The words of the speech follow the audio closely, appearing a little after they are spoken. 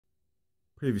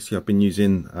Previously I've been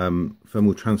using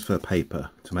thermal transfer paper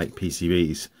to make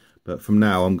PCBs, but from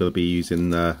now I'm going to be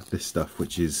using this stuff,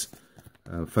 which is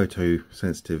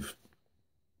photosensitive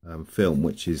film,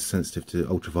 which is sensitive to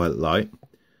ultraviolet light,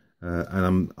 and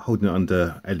I'm holding it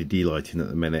under LED lighting at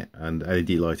the minute, and LED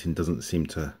lighting doesn't seem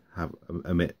to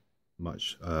emit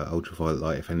much ultraviolet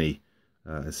light, if any,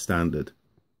 as standard.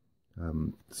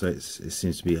 So it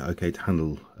seems to be okay to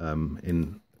handle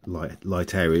in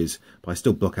light areas, but I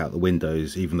still block out the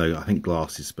windows, even though I think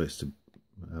glass is supposed to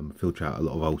filter out a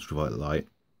lot of ultraviolet light.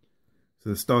 So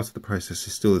the start of the process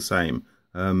is still the same.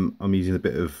 I'm using a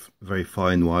bit of very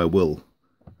fine wire wool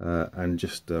and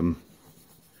just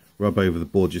rub over the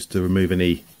board just to remove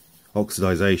any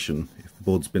oxidization if the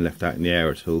board's been left out in the air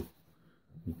at all.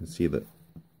 You can see that it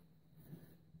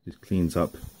just cleans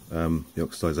up the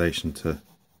oxidization to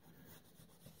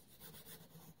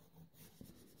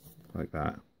like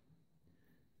that.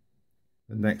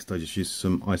 And next I just use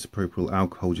some isopropyl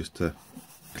alcohol just to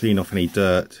clean off any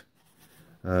dirt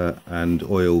and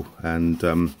oil and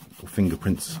or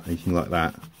fingerprints, anything like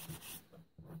that.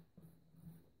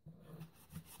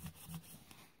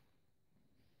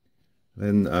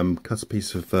 Then cut a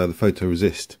piece of the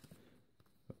photoresist,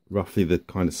 roughly the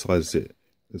kind of size it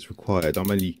is required. I'm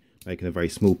only making a very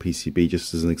small PCB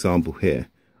just as an example here,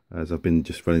 as I've been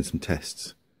just running some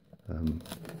tests.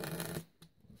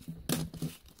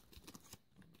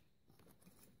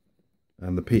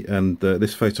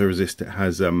 This photoresist, it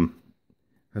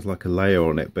has like a layer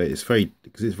on it, but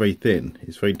because it's very thin,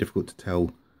 it's very difficult to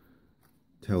tell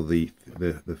the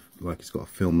like it's got a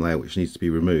film layer which needs to be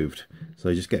removed. So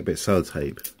I just get a bit of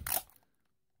sellotape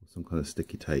or some kind of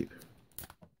sticky tape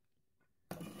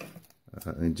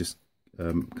and just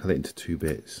cut it into 2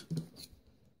 bits.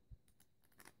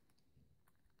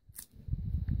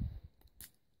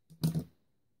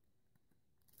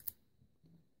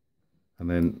 And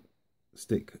then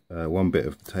stick 1 bit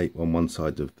of tape on one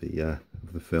side of the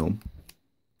film.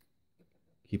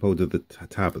 Keep hold of the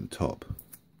tab at the top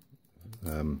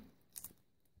of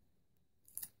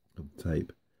the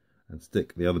tape, and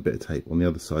stick the other bit of tape on the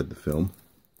other side of the film.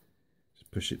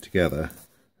 Just push it together,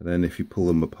 and then if you pull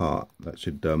them apart, that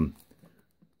should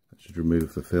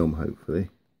remove the film, hopefully.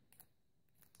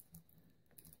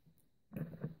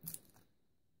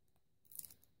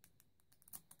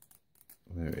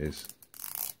 There it is.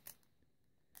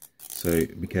 So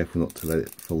be careful not to let it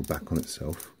fold back on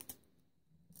itself.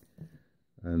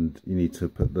 And you need to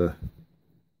put the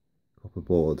copper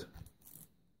board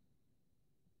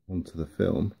onto the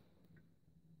film.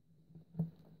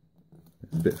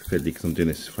 It's a bit fiddly because I'm doing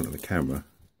this in front of the camera.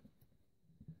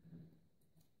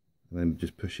 And then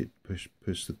just push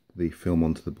the film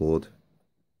onto the board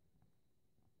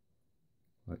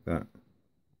like that.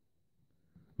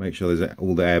 Make sure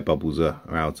all the air bubbles are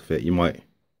out of it. You might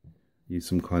use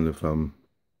some kind of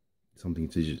something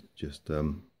to just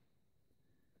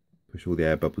push all the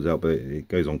air bubbles out, but it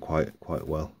goes on quite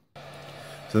well.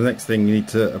 So the next thing, you need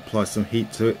to apply some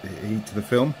heat to the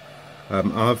film.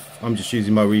 I'm just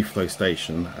using my reflow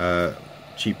station.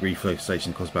 Cheap reflow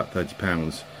station costs about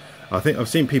 £30. I think I've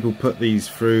seen people put these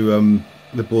through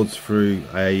the boards through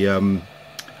a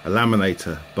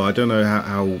laminator, but I don't know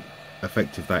how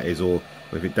effective that is, or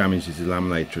if it damages the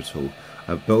laminator at all.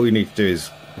 But all you need to do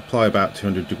is apply about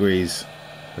 200 degrees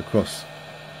across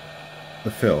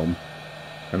the film,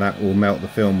 and that will melt the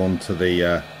film onto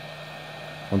the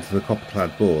copper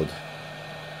clad board.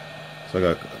 So I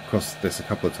go across this a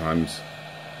couple of times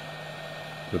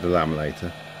with the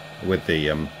laminator, with the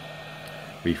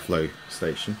reflow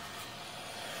station.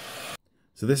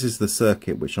 So this is the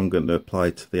circuit which I'm going to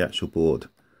apply to the actual board.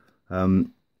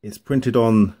 It's printed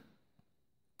on,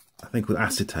 I think, with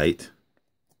acetate,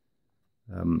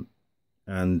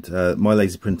 and my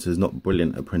laser printer is not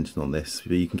brilliant at printing on this,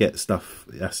 but you can get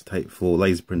acetate for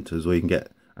laser printers, or you can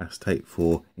get acetate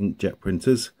for inkjet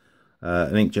printers.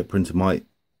 An inkjet printer might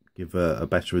give a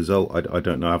better result. I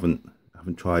don't know, I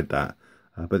haven't tried that,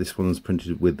 but this one's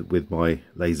printed with my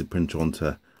laser printer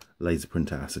onto laser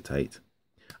printer acetate.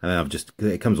 And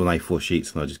then it comes on A4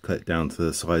 sheets, and I just cut it down to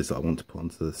the size that I want to put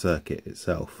onto the circuit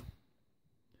itself.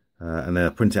 And then I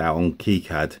print it out on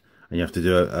KiCad, and you have to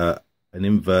do an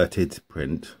inverted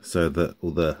print so that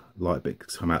all the light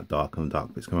bits come out dark and the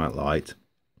dark bits come out light.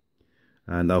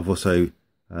 And I've also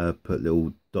put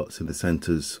little dots in the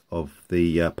centres of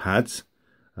the pads,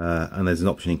 and there's an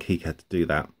option in KiCad to do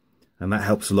that. And that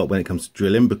helps a lot when it comes to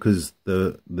drilling, because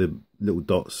the little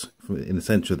dots in the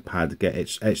centre of the pad get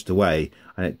etched away,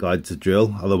 and it guides the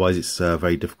drill. Otherwise it's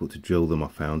very difficult to drill them, I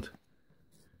found.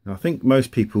 Now I think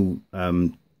most people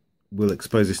will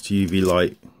expose this to UV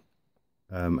light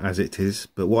as it is.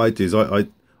 But what I do is I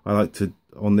like to,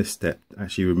 on this step,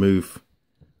 actually remove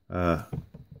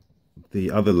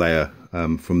the other layer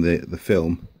from the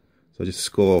film. So I just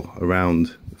score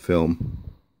around the film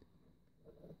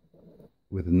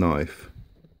with a knife,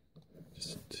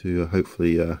 just to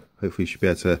hopefully you should be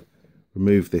able to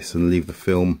remove this and leave the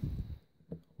film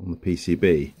on the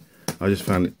PCB. I just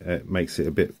found it makes it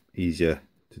a bit easier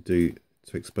to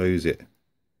expose it.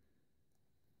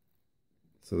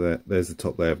 So there's the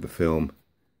top layer of the film,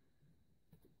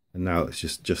 and now it's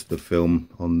just the film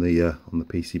on the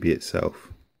PCB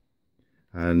itself.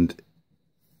 And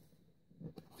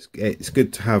it's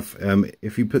good to have,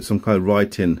 if you put some kind of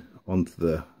writing onto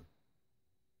the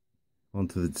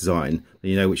design,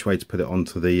 then you know which way to put it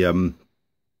onto the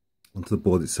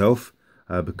board itself,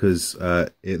 because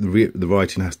the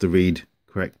writing has to read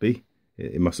correctly.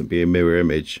 It mustn't be a mirror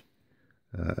image,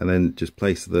 and then just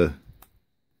place the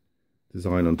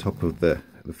design on top of the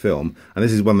film. And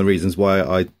this is one of the reasons why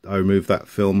I remove that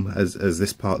film as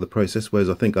this part of the process, whereas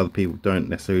I think other people don't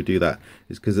necessarily do that.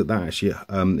 It's because that actually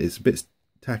it's a bit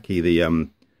tacky, the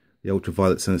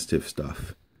ultraviolet sensitive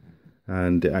stuff,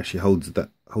 and it actually holds that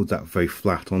very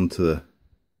flat onto the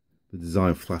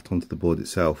design, flat onto the board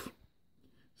itself.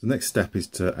 So the next step is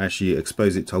to actually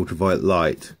expose it to ultraviolet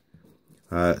light,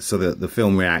 so that the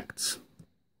film reacts.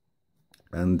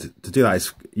 And to do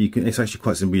that, it's actually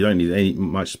quite simple. You don't need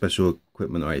much special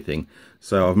equipment or anything.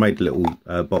 So I've made a little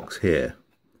box here,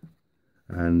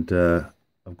 and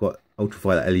I've got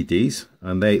ultraviolet LEDs,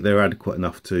 and they're adequate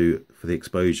enough for the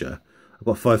exposure. I've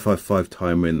got a 555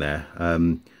 timer in there,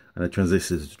 and a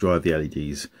transistor to drive the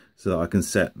LEDs, so that I can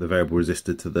set the variable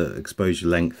resistor to the exposure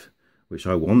length which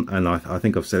I want. And I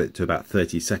think I've set it to about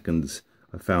 30 seconds.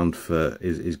 I found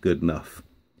is good enough.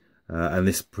 And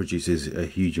this produces a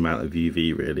huge amount of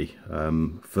UV, really,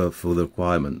 for the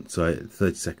requirement. So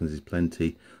 30 seconds is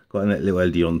plenty. Got a little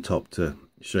LED on top to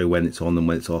show when it's on and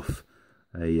when it's off.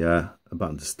 A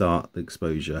button to start the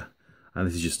exposure. And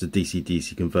this is just a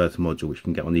DC-DC converter module, which you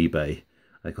can get on eBay.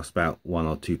 They cost about £1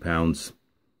 or £2.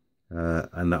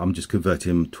 And I'm just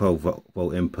converting 12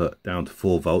 volt input down to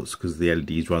 4 volts because the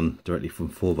LEDs run directly from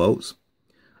 4 volts.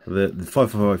 The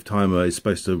 555 timer is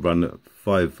supposed to run at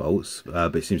 5 volts,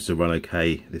 but it seems to run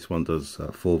okay. This one does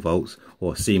 4 volts,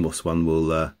 or a CMOS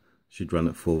one should run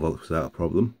at 4 volts without a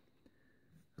problem.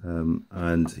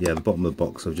 And yeah, the bottom of the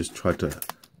box, I've just tried to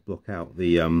block out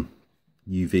the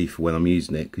UV for when I'm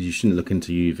using it, because you shouldn't look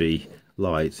into UV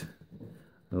light.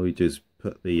 All you do is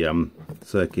put the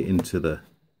circuit into the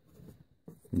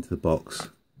box,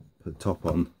 put the top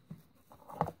on.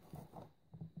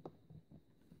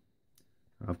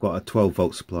 I've got a 12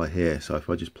 volt supply here, so if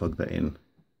I just plug that in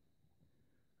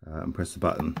and press the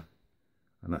button,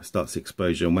 and that starts the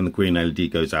exposure, and when the green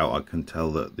LED goes out, I can tell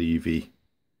that the UV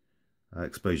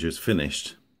exposure is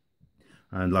finished.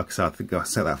 And like I said, I think I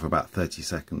set that for about 30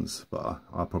 seconds, but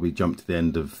I'll probably jump to the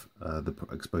end of the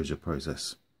exposure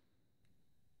process.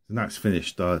 So now it's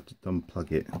finished, I'll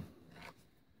unplug it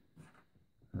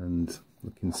and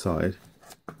look inside.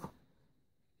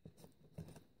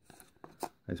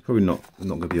 It's probably not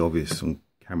going to be obvious on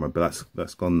camera, but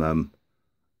that's gone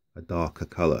a darker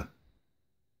colour.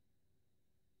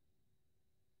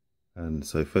 And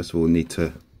so first of all, we need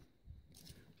to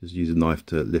just use a knife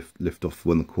to lift off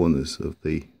one of the corners of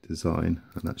the design,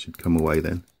 and that should come away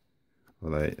then.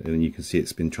 And you can see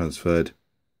it's been transferred.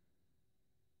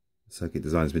 The circuit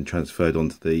design has been transferred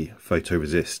onto the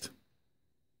photoresist.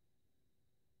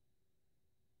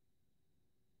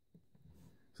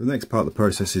 So the next part of the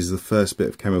process is the first bit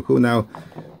of chemical. Now,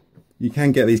 you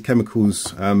can get these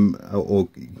chemicals, or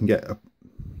you can get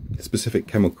specific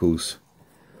chemicals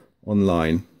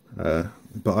online, but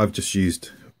I've just used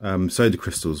soda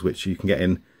crystals, which you can get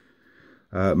in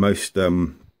most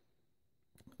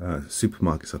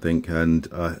supermarkets, I think. And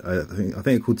I think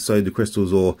they're called soda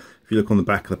crystals, or if you look on the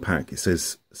back of the pack, it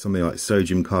says something like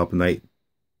sodium carbonate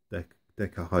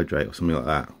decahydrate or something like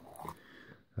that.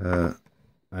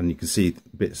 And you can see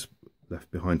bits left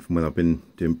behind from when I've been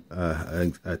doing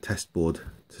a test board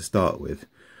to start with.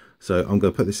 So I'm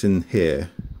going to put this in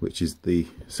here, which is the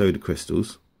soda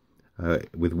crystals,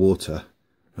 with water.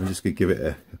 I'm just going to give it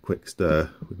a quick stir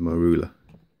with my ruler.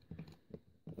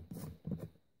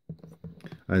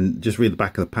 And just read the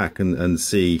back of the pack and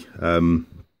see the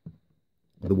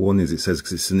warnings it says,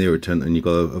 because it's an irritant and you've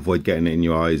got to avoid getting it in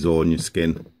your eyes or on your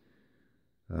skin.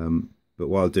 But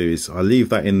what I'll do is I'll leave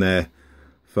that in there.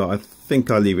 I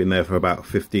think I'll leave it in there for about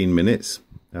 15 minutes.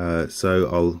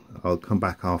 So I'll come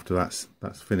back after that's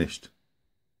finished.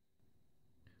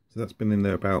 So that's been in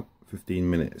there about 15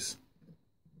 minutes.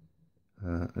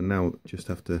 And now just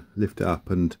have to lift it up,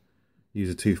 and use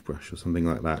a toothbrush or something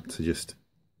like that to just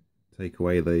take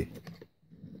away the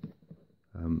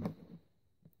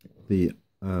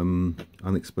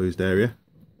unexposed area,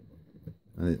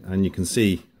 and you can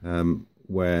see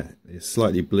where it's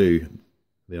slightly blue,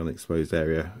 the unexposed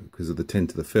area, because of the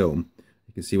tint of the film.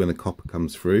 You can see when the copper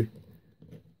comes through.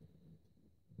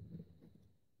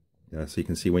 Yeah, so you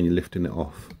can see when you're lifting it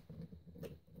off,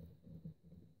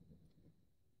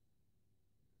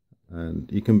 and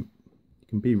you can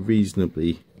be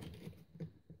reasonably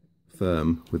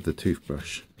firm with the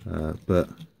toothbrush, but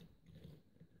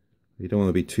you don't want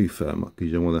to be too firm because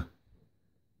you don't want to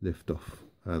lift off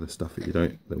the stuff that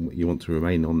you want to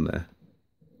remain on there.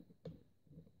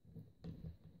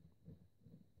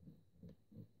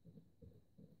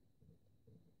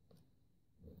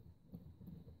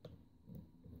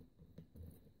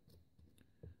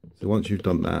 So once you've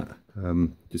done that,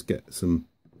 just get some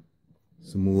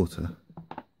water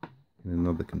in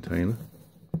another container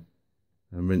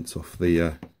and rinse off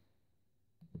the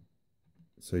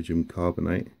sodium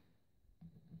carbonate.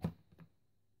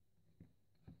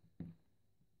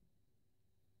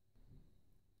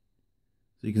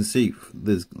 So you can see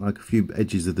there's like a few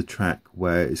edges of the track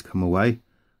where it's come away,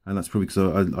 and that's probably because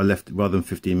I left it, rather than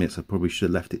 15 minutes, I probably should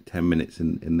have left it 10 minutes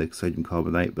in the sodium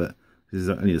carbonate, but this is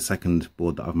only the second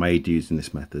board that I've made using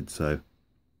this method, so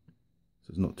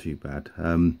it's not too bad.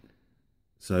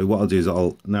 So what I'll do is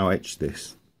I'll now etch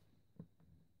this.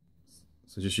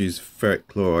 So just use ferric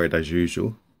chloride as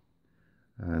usual,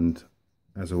 and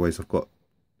as always I've got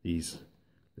these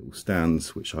little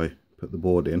stands which I put the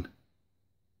board in.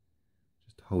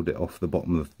 Just hold it off the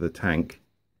bottom of the tank,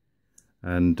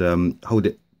 and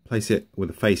place it with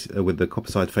the face with the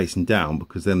copper side facing down,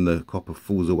 because then the copper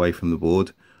falls away from the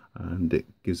board and it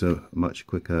gives a much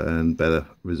quicker and better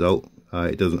result.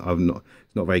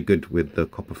 It's not very good with the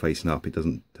copper facing up. It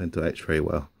doesn't tend to etch very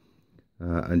well.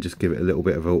 And just give it a little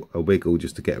bit of a wiggle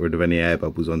just to get rid of any air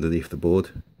bubbles underneath the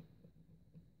board.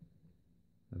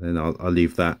 And then I'll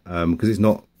leave that because it's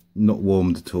not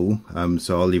warmed at all.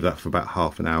 So I'll leave that for about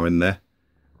half an hour in there.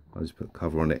 I'll just put a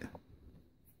cover on it.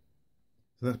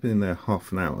 So that's been in there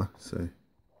half an hour. So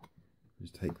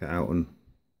just take that out and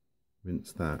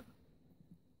rinse that.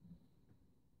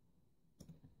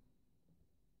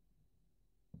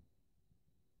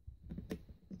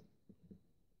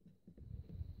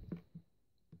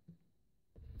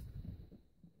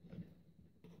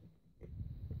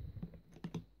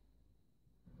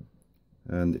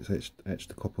 And it's etched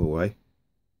the copper away.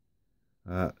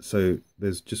 So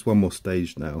there's just one more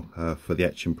stage now for the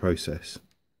etching process.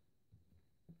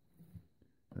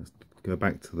 Let's go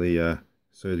back to the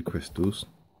soda crystals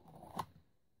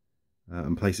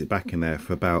and place it back in there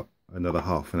for about another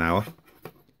half an hour,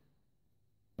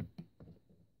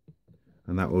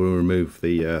 and that will remove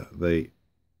the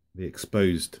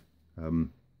exposed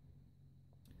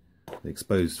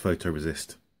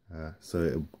photoresist.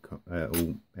 So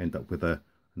it'll end up with a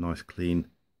nice clean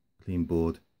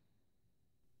board.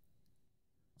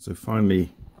 So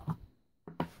finally,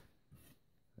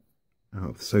 out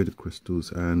of the soda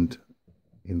crystals and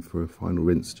in for a final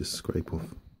rinse, just scrape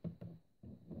off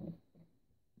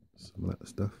some of that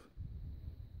stuff,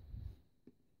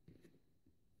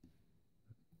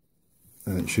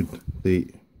 and it should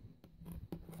the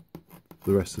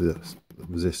rest of the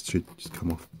resist should just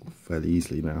come off fairly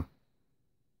easily now.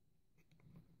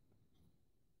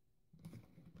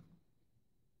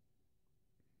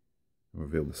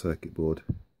 Reveal the circuit board.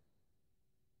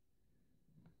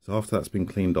 So after that's been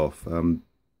cleaned off,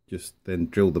 just then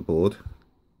drill the board.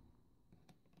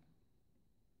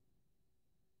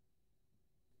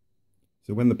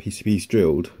 So when the PCB is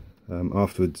drilled,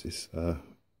 afterwards it's got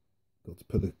to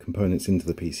put the components into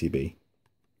the PCB,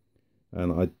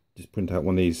 and I just print out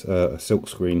one of these a silk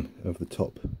screen of the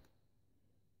top,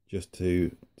 just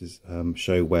to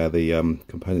show where the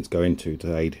components go into,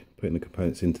 to aid putting the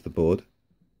components into the board.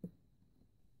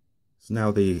 So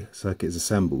now the circuit is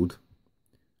assembled,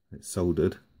 it's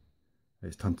soldered,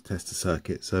 it's time to test the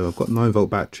circuit. So I've got a 9-volt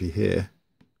battery here,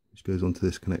 which goes onto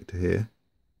this connector here,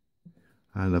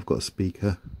 and I've got a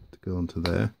speaker to go onto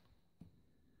there,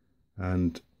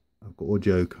 and I've got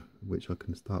audio which I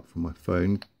can start from my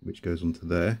phone, which goes onto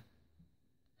there,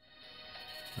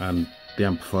 and the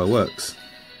amplifier works.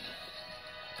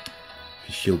 If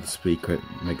you shield the speaker, it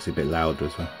makes it a bit louder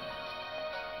as well.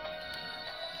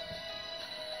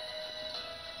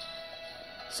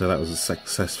 So that was a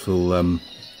successful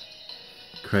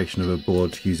creation of a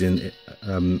board using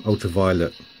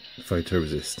ultraviolet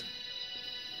photoresist.